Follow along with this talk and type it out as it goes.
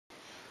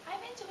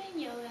been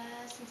doing yoga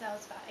since I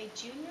was about a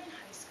junior in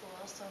high school,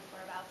 so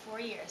for about 4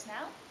 years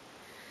now.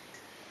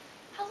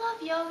 I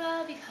love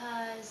yoga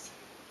because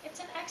it's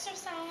an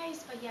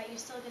exercise, but yet you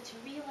still get to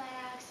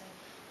relax and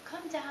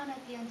come down at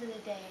the end of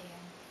the day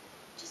and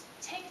just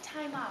take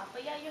time off,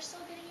 but yet you're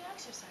still getting your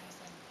exercise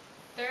in.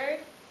 Third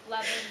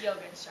level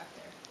yoga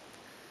instructor.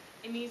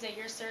 It means that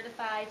you're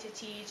certified to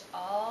teach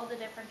all the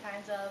different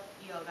kinds of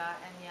yoga,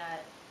 and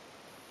yet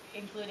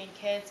including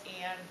kids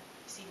and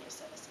senior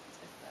citizens.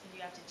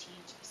 You have to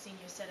teach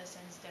senior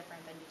citizens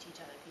different than you teach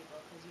other people,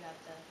 because you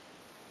have to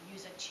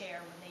use a chair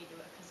when they do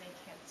it because they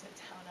can't sit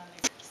down on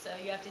it. So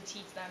you have to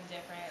teach them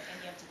different, and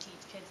you have to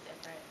teach kids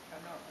different from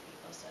normal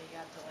people, so you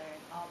have to learn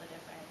all the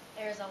different.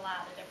 There's a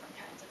lot of different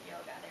kinds of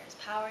yoga. There's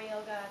power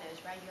yoga,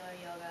 there's regular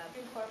yoga.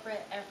 You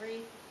incorporate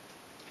every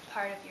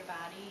part of your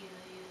body. You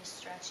use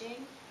stretching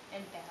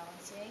and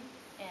balancing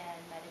and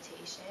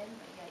meditation,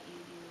 but yet you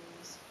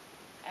use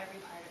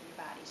every part of your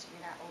body, so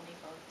you're not only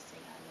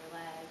focusing on your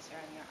legs or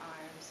on your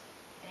arms.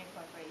 It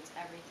incorporates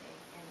everything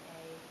in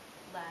a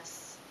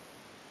less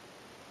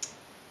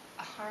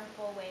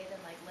harmful way than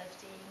like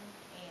lifting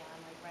and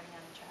like running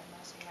on a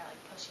treadmill, so you're not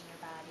like pushing your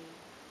body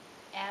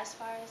as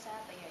far as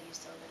that, but yet you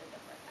still get a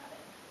good workout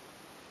in.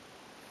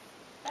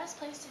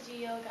 Best place to do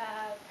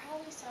yoga,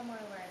 probably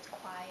somewhere where it's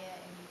quiet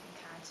and you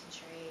can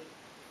concentrate.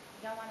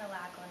 You don't want a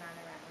lot going on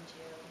around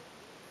you.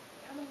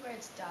 Probably where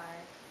it's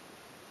dark,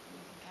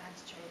 you can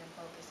concentrate and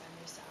focus on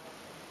yourself.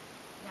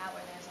 Not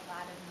where there's a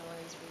lot of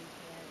noise where you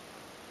can't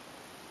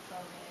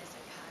focus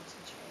and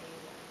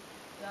concentrate.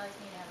 You always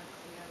need to have a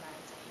clear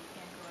mindset. You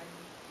can't go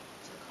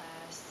into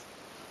class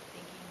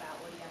thinking about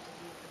what you have to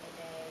do for the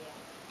day and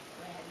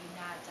what have you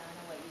not done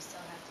and what you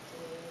still have to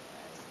do,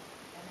 because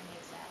then it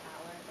makes that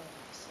hour go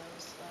by so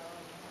slow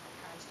and you're not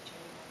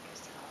concentrating on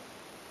yourself.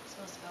 You're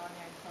supposed to go in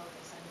there and focus